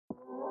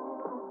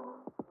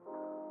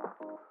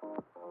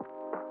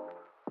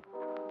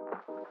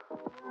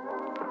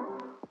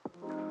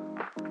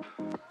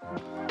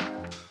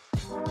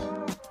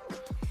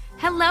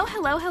Hello,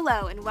 hello,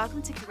 hello, and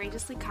welcome to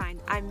Courageously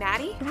Kind. I'm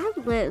Maddie. And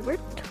I'm Liz. We're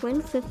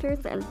twin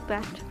sisters and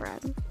best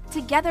friends.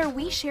 Together,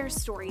 we share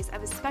stories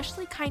of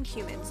especially kind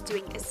humans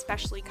doing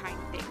especially kind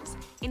things,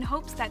 in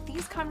hopes that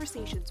these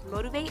conversations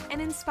motivate and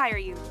inspire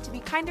you to be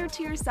kinder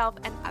to yourself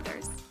and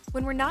others.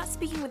 When we're not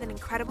speaking with an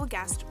incredible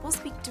guest, we'll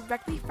speak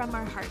directly from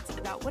our hearts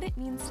about what it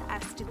means to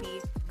us to be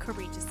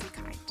courageously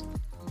kind.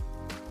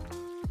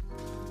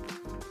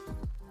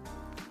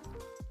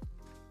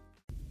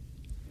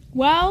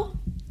 Well,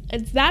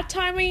 it's that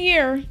time of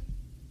year.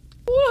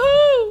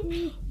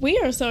 Woohoo! We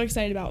are so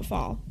excited about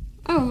fall.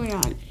 Oh my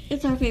god,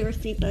 it's our favorite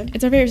season.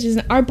 It's our favorite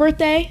season. Our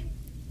birthday,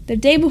 the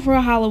day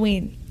before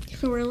Halloween.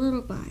 So we're a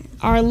little biased.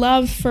 Our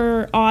love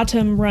for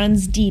autumn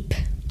runs deep.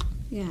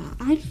 Yeah,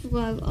 I just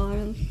love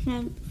autumn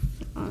scents,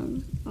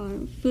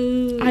 autumn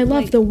food. I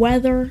love the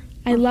weather.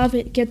 I love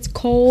it gets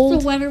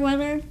cold. The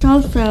weather. It's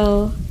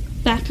also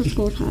back to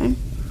school time.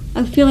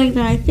 A feeling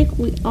that I think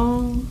we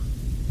all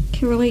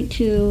can relate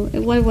to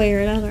in one way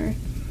or another.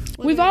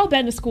 We've all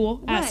been to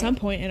school at Right. some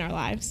point in our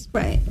lives.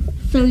 Right.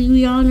 So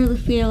we all know the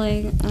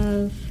feeling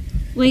of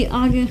late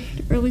August,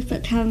 early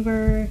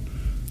September,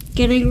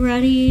 getting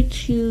ready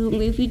to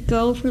maybe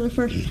go for the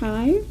first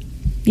time.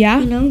 Yeah?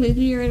 You know,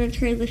 maybe you're in a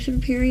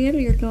transition period, or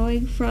you're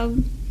going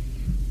from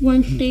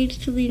one stage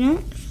to the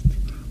next.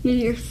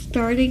 Maybe you're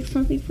starting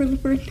something for the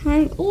first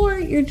time, or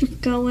you're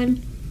just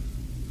going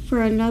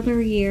for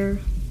another year.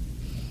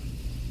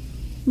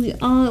 We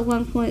all at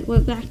one point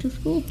went back to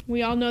school.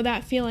 We all know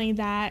that feeling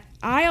that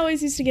I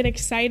always used to get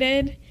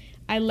excited.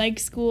 I liked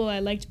school. I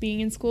liked being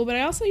in school, but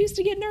I also used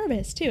to get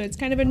nervous too. It's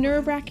kind of a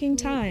nerve-wracking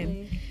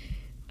time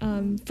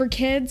for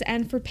kids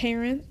and for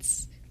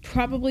parents,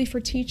 probably for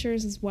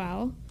teachers as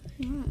well.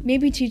 Yeah.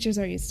 Maybe teachers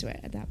are used to it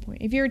at that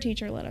point. If you're a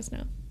teacher, let us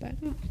know.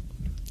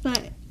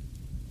 But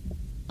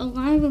a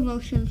lot of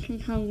emotions can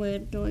come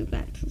with going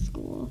back to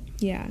school.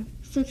 yeah.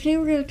 So today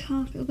we're going to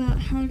talk about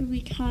how to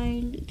be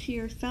kind to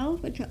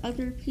yourself and to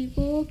other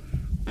people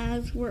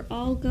as we're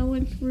all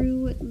going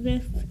through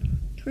this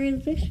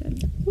transition.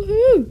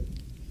 Woohoo!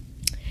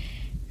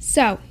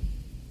 So,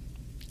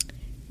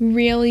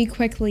 really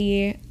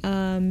quickly,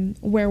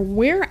 where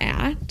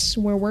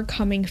we're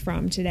coming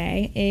from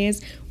today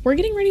is we're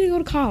getting ready to go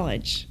to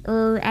college.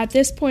 Or at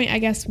this point, I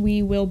guess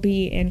we will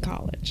be in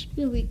college.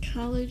 You'll be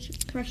college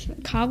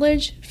freshmen.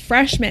 College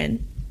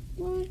freshman,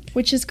 What?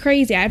 which is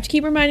crazy. I have to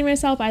keep reminding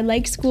myself I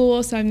like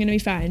school, so I'm going to be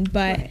fine.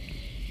 But Right.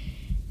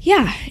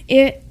 yeah,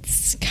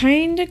 it's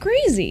kind of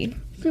crazy.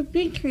 It's a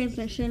big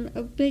transition,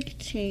 a big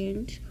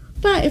change.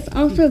 But it's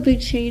also a big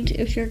change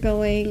if you're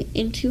going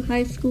into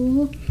high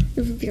school.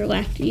 This is your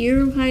last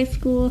year of high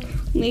school.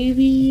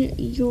 Maybe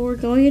you're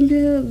going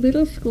into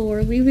middle school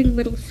or leaving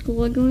middle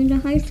school and going to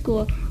high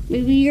school.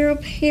 Maybe you're a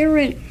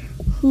parent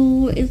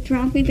who is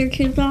dropping their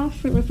kids off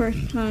for the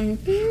first time.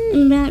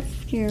 And that's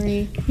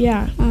scary.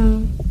 Yeah.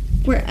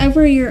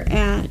 Wherever you're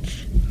at,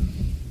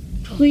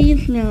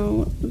 please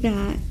know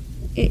that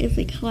it is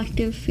a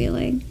collective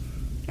feeling.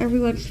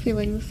 Everyone's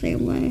feeling the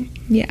same way.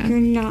 Yeah. You're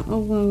not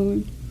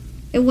alone.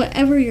 And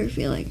whatever you're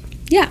feeling.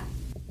 Yeah.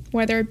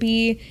 Whether it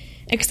be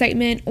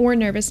excitement or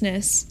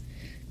nervousness,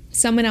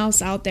 someone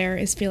else out there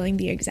is feeling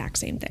the exact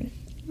same thing.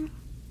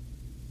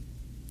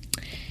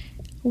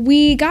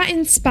 We got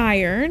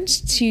inspired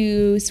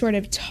to sort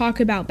of talk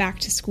about back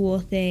to school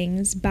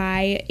things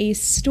by a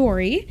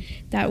story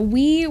that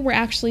we were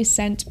actually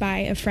sent by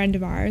a friend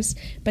of ours,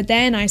 but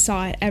then I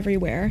saw it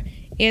everywhere.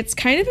 It's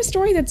kind of a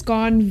story that's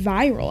gone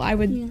viral, I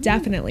would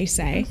definitely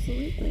say.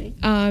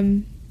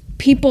 Absolutely.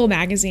 People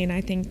magazine, I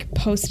think,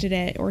 posted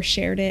it or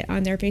shared it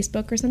on their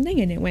Facebook or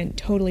something, and it went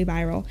totally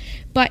viral.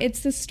 But it's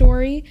the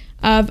story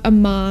of a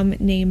mom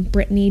named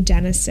Brittany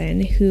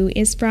Dennison, who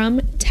is from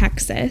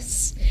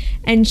Texas.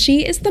 And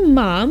she is the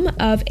mom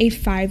of a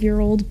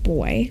 5-year-old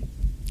boy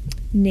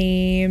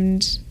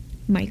named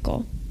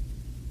Michael,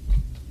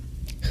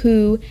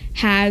 who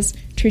has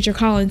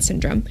Treacher-Collins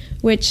syndrome,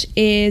 which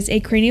is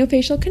a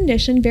craniofacial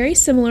condition very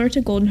similar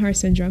to Goldenhar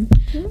syndrome.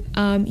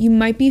 You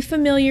might be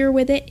familiar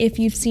with it if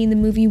you've seen the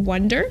movie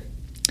Wonder.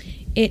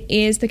 It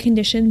is the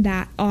condition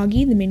that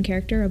Augie, the main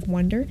character of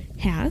Wonder,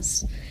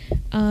 has.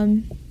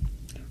 And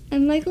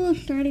Michael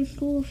is starting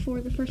school for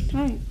the first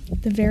time.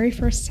 The very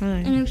first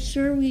time. And I'm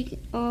sure we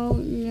all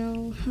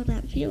know how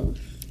that feels.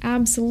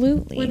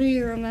 Absolutely. Whether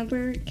you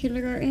remember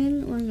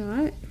kindergarten or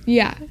not,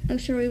 Yeah. I'm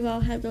sure we've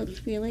all had those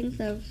feelings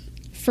of...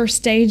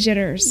 First day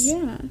jitters.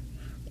 Yeah.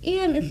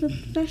 And it's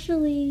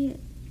especially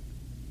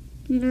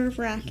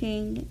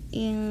nerve-wracking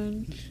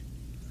and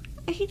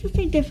I hate to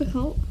say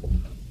difficult,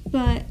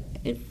 but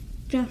it's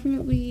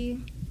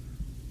definitely...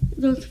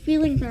 Those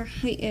feelings are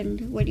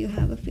heightened when you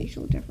have a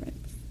facial difference.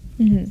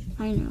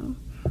 Mm-hmm. I know.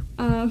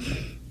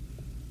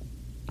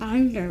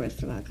 I'm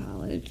nervous about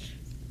college.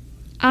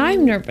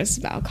 I'm nervous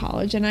about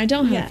college, and I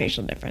don't have Yeah. a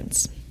facial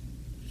difference.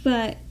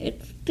 But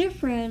it's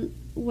different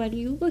when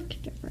you look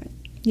different.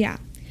 Yeah.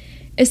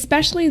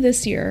 Especially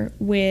this year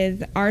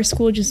with our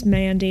school just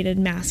mandated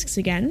masks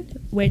again,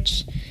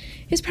 which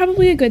is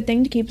probably a good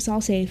thing to keep us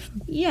all safe.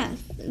 Yes,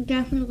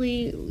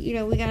 definitely, we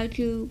gotta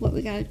do what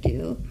we gotta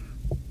do.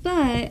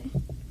 But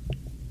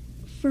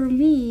for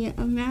me,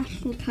 a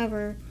mask will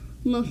cover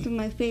most of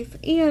my face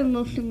and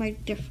most of my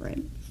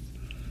difference.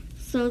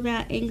 So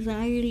that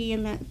anxiety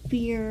and that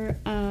fear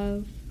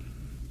of,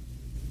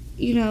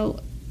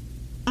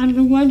 on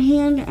the one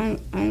hand,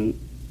 I'm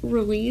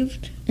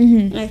relieved,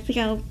 and I think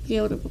I'll be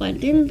able to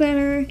blend in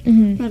better.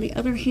 On the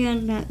other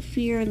hand, that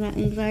fear and that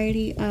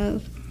anxiety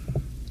of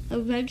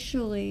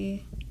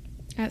eventually,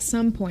 at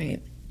some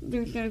point,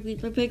 there's going to be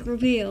the big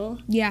reveal.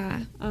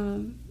 Yeah.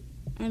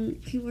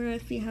 And people are going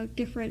to see how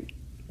different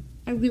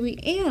I really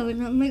am,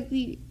 and that might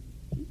be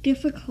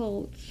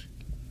difficult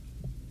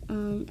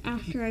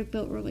after I've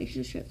built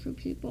relationships with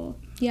people.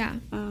 Yeah.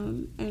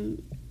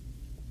 And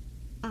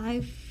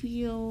I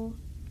feel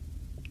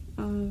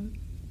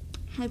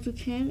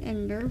hesitant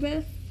and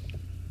nervous.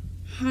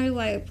 How do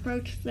I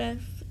approach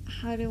this?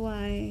 How do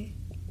I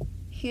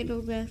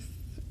handle this?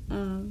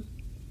 And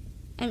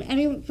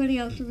anybody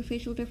else with a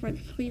facial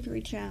difference, please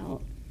reach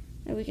out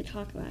and we can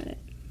talk about it.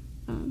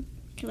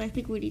 Because I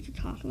think we need to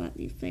talk about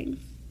these things.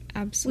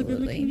 Absolutely.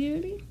 Within the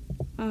community.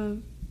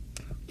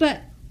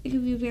 But it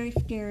can be very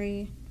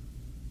scary,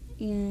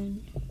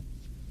 and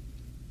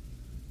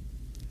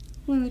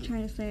what am I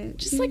trying to say?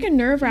 Just like a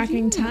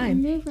nerve-wracking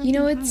time.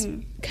 It's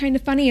kind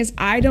of funny is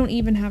I don't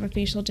even have a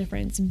facial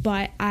difference,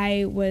 but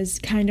I was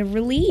kind of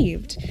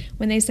relieved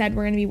when they said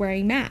we're going to be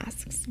wearing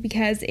masks,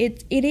 because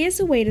it is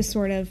a way to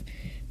sort of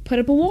put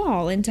up a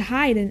wall and to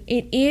hide, and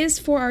it is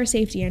for our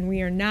safety, and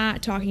we are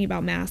not talking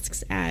about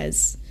masks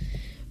as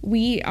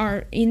we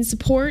are in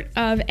support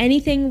of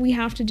anything we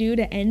have to do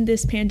to end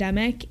this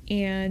pandemic,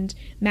 and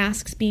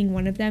masks being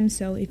one of them.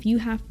 So if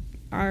you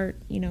are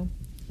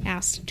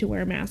asked to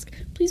wear a mask,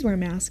 please wear a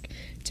mask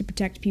to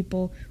protect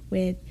people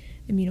with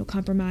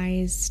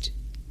immunocompromised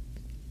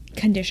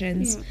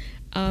conditions.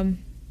 Yeah.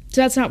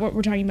 So that's not what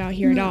we're talking about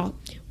here at all.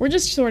 We're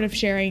just sort of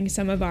sharing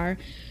some of our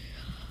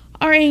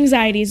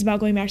anxieties about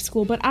going back to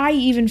school, but I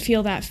even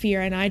feel that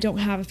fear, and I don't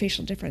have a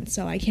facial difference,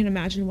 so I can't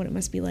imagine what it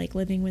must be like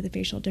living with a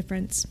facial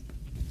difference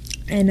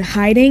and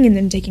hiding and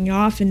then taking it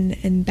off,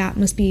 and that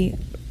must be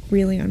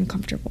really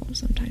uncomfortable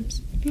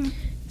sometimes. Yeah.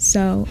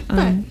 So, but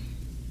on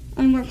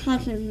a more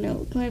positive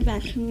note, going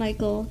back to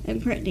Michael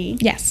and Brittany.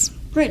 Yes.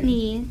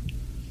 Brittany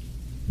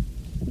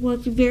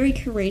was very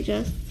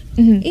courageous,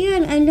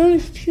 and I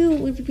noticed too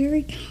was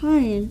very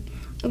kind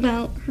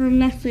about her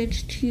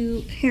message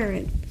to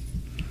parents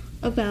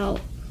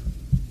about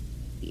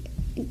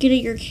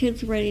getting your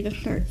kids ready to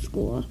start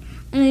school.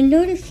 And I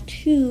noticed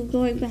too,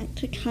 going back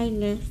to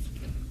kindness,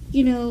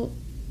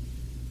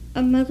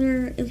 a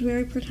mother is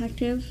very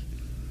protective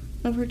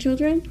of her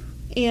children,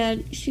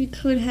 and she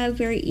could have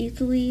very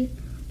easily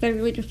been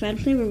really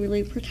defensive or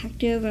really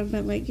protective and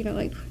been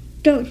like,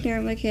 don't stare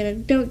at my kid,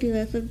 and don't do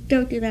this, and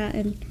don't do that,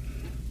 and,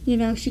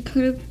 she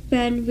could have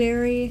been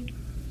very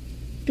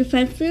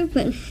defensive,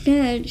 but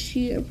instead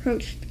she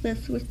approached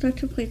this with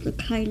such a place of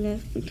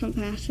kindness and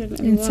compassion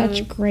and love.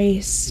 Such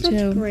grace, too.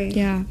 Such grace.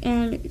 Yeah.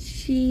 And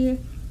she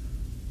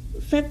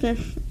said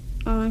this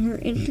on her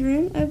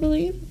Instagram, I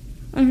believe,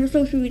 on her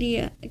social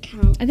media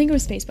account. I think it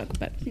was Facebook,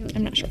 but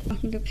I'm not sure.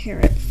 Talking to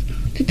parents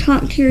to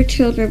talk to your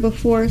children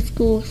before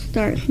school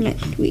starts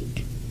next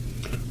week.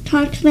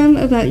 Talk to them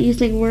about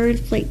using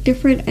words like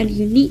different and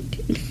unique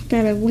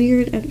instead of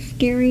weird and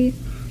scary.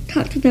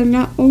 Talk to them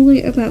not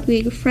only about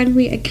being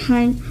friendly and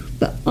kind,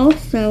 but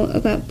also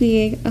about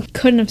being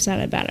Couldn't have said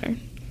it better.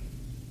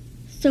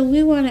 So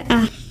we want to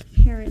ask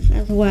parents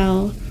as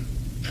well,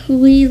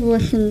 please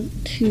listen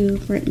to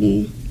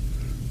Brittany,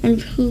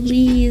 and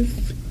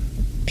please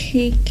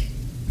take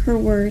her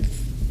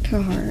words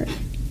to heart.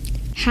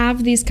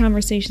 Have these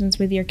conversations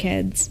with your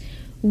kids.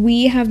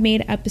 We have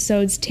made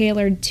episodes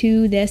tailored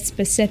to this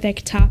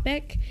specific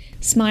topic.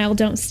 Smile,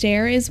 Don't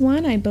Stare is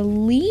one. I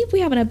believe we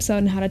have an episode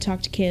on how to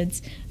talk to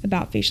kids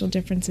about facial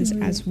differences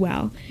as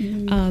well.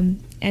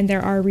 And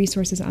there are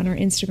resources on our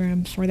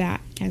Instagram for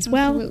that as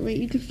well.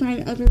 Absolutely. You can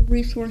find other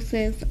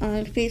resources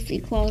on Face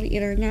Equality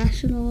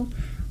International.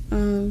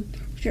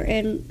 If you're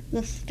in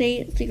the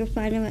States, you can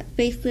find them at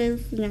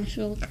FACES, the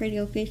National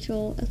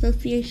Craniofacial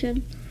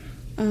Association.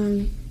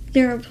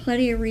 There are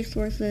plenty of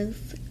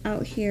resources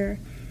out here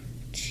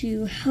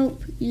to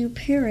help you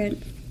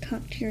parents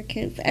talk to your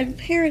kids. And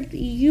parents,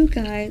 you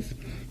guys,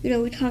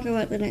 we talk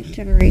about the next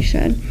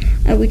generation,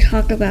 and we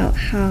talk about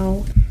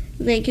how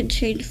they can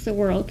change the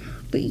world,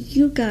 but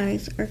you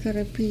guys are going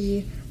to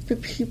be the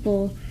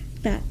people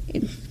that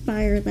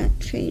inspire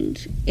that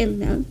change in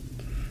them.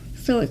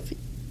 So it's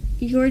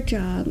your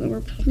job, and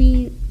we're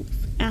please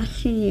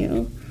asking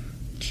you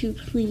to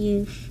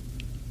please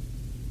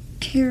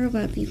care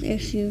about these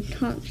issues,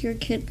 talk to your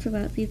kids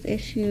about these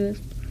issues.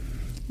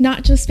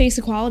 Not just face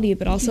equality,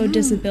 but also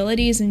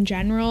disabilities in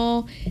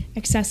general,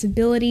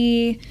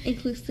 accessibility,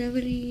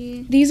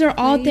 inclusivity. These are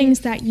all things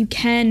that you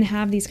can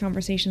have these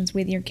conversations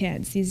with your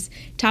kids. These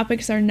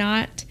topics are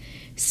not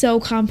so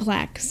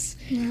complex.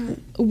 Yeah.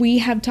 We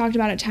have talked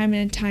about it time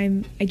and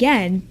time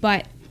again,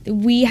 but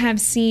we have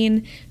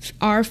seen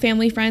our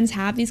family friends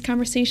have these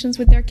conversations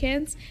with their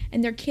kids,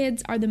 and their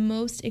kids are the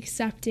most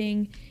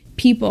accepting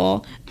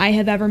people I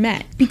have ever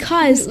met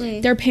because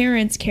Absolutely. their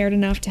parents cared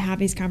enough to have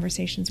these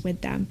conversations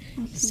with them.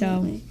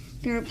 Absolutely.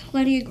 There are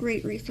plenty of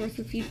great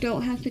resources. You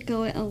don't have to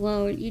go it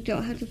alone. You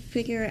don't have to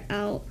figure it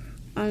out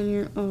on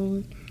your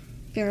own.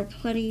 There are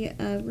plenty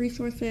of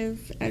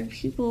resources and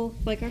people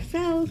like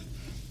ourselves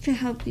to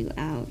help you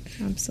out.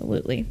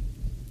 Absolutely.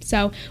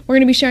 So we're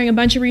going to be sharing a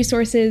bunch of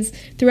resources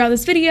throughout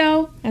this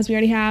video, as we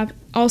already have.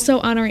 Also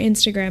on our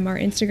Instagram. Our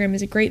Instagram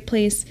is a great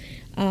place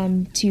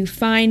to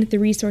find the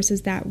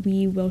resources that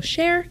we will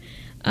share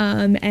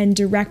and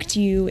direct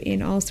you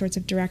in all sorts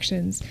of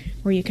directions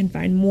where you can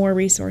find more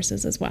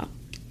resources as well.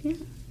 Yeah.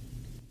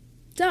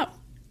 So,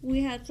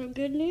 We had some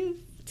good news.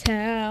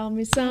 tell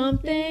me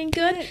something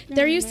good.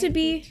 There used to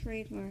be...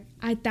 Trademark.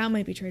 That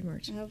might be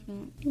trademarked. I hope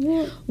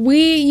not.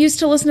 We used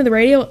to listen to the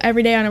radio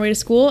every day on our way to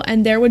school,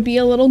 and there would be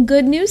a little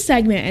good news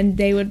segment, and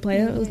they would play,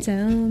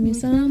 tell me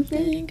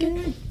something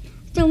good.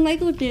 So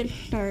Michael did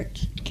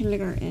start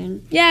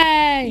kindergarten.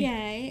 Yay!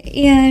 Yay.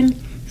 And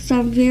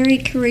some very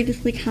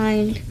courageously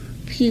kind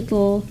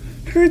people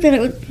heard that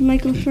it was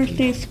Michael's first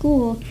day of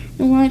school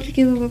and wanted to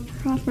give him a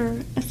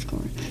proper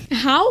escort.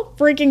 How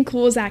freaking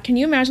cool is that? Can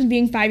you imagine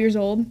being 5 years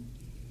old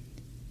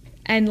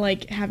and,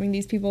 like, having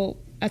these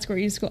people escort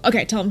you to school?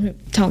 Okay, tell them who.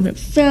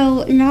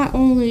 So not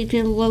only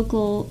did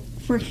local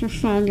first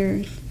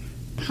responders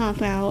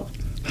pop out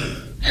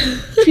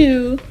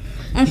to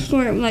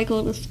escort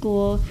Michael to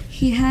school,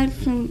 he had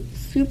some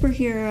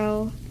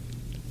superhero,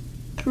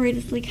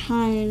 courageously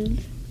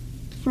kind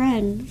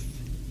friends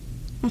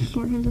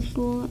escort him to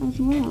school as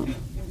well.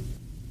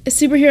 A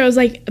superhero is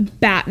like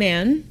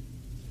Batman.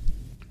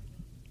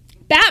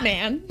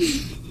 Batman? Can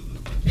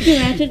you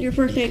imagine your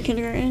first day at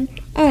kindergarten?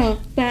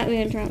 Oh,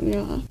 Batman dropped me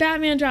off.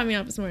 Batman dropped me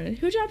off this morning.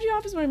 Who dropped you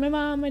off this morning? My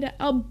mom, my dad.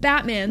 Oh,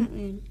 Batman.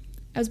 Batman.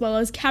 As well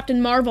as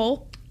Captain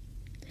Marvel.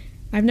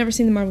 I've never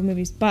seen the Marvel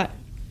movies, but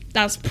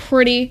that's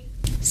pretty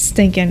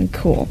stinking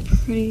cool.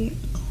 Pretty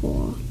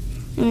cool.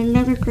 And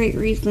another great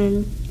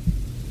reason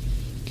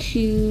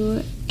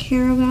to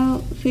care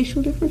about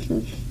facial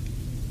differences.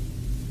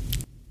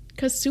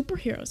 Because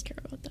superheroes care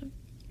about them.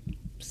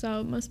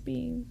 So it must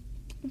be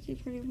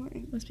pretty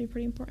important. Must be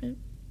pretty important.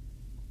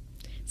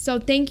 So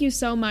thank you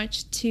so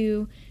much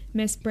to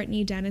Miss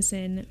Brittany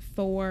Dennison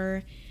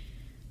for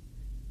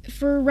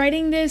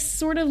writing this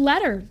sort of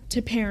letter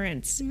to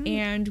parents. Mm-hmm.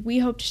 And we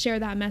hope to share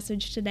that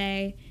message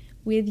today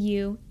with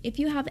you. If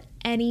you have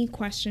any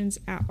questions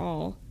at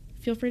all,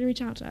 feel free to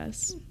reach out to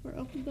us. We're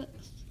open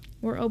books.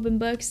 We're open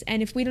books.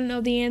 And if we don't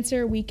know the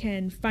answer, we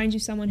can find you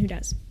someone who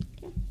does.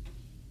 Yeah.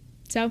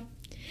 So,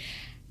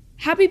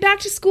 happy back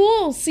to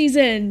school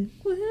season.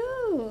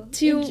 Woohoo!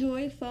 To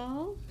enjoy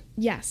fall.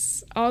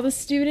 Yes, all the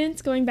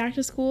students going back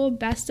to school,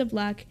 best of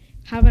luck.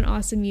 Have an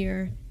awesome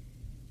year.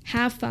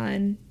 Have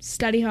fun.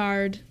 Study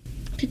hard.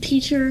 To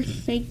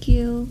teachers, thank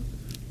you.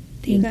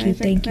 Thank you.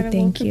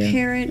 To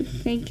parents,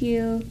 thank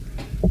you.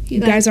 You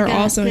guys are got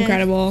also this.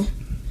 incredible.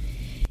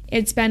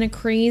 It's been a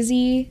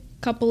crazy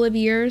couple of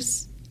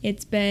years.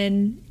 It's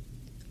been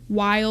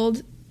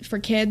wild for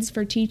kids,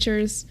 for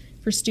teachers,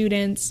 for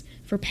students,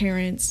 for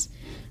parents.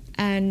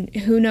 And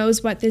who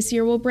knows what this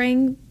year will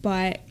bring,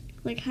 but...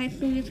 Like High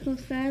School Musical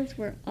says,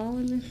 we're all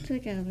in this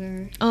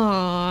together.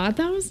 Aw,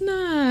 that was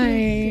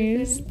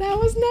nice. That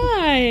was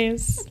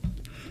nice.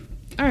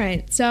 All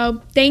right,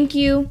 so thank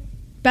you.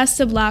 Best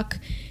of luck.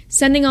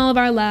 Sending all of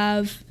our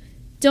love.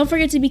 Don't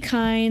forget to be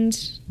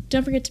kind.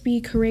 Don't forget to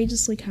be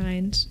courageously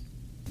kind.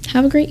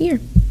 Have a great year.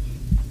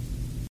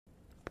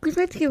 We'd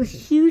like to give a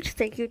huge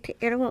thank you to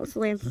Anna Waltz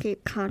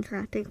Landscape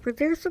Contracting for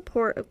their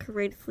support of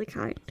Courageously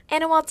Kind.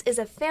 Anna Waltz is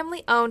a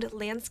family-owned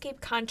landscape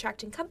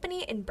contracting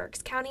company in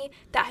Berks County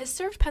that has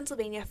served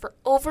Pennsylvania for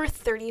over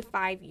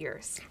 35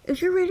 years.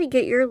 If you're ready to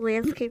get your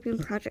landscaping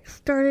project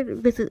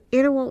started, visit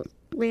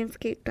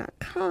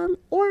AnnaWaltzLandscape.com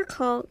or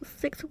call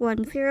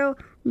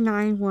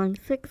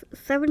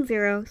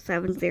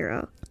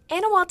 610-916-7070.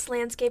 Anna Waltz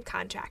Landscape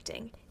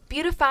Contracting,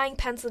 beautifying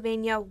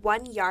Pennsylvania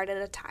 1 yard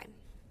at a time.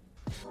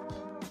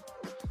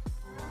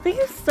 Thank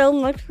you so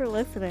much for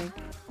listening.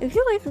 If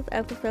you like this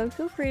episode,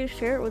 feel free to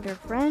share it with your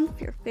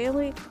friends, your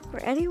family, or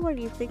anyone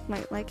you think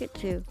might like it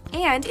too.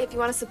 And if you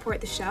want to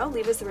support the show,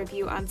 leave us a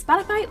review on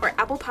Spotify or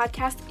Apple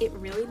Podcasts. It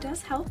really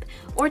does help.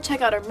 Or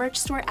check out our merch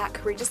store at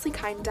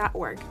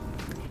courageouslykind.org.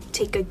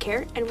 Take good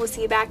care, and we'll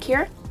see you back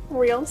here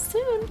real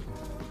soon.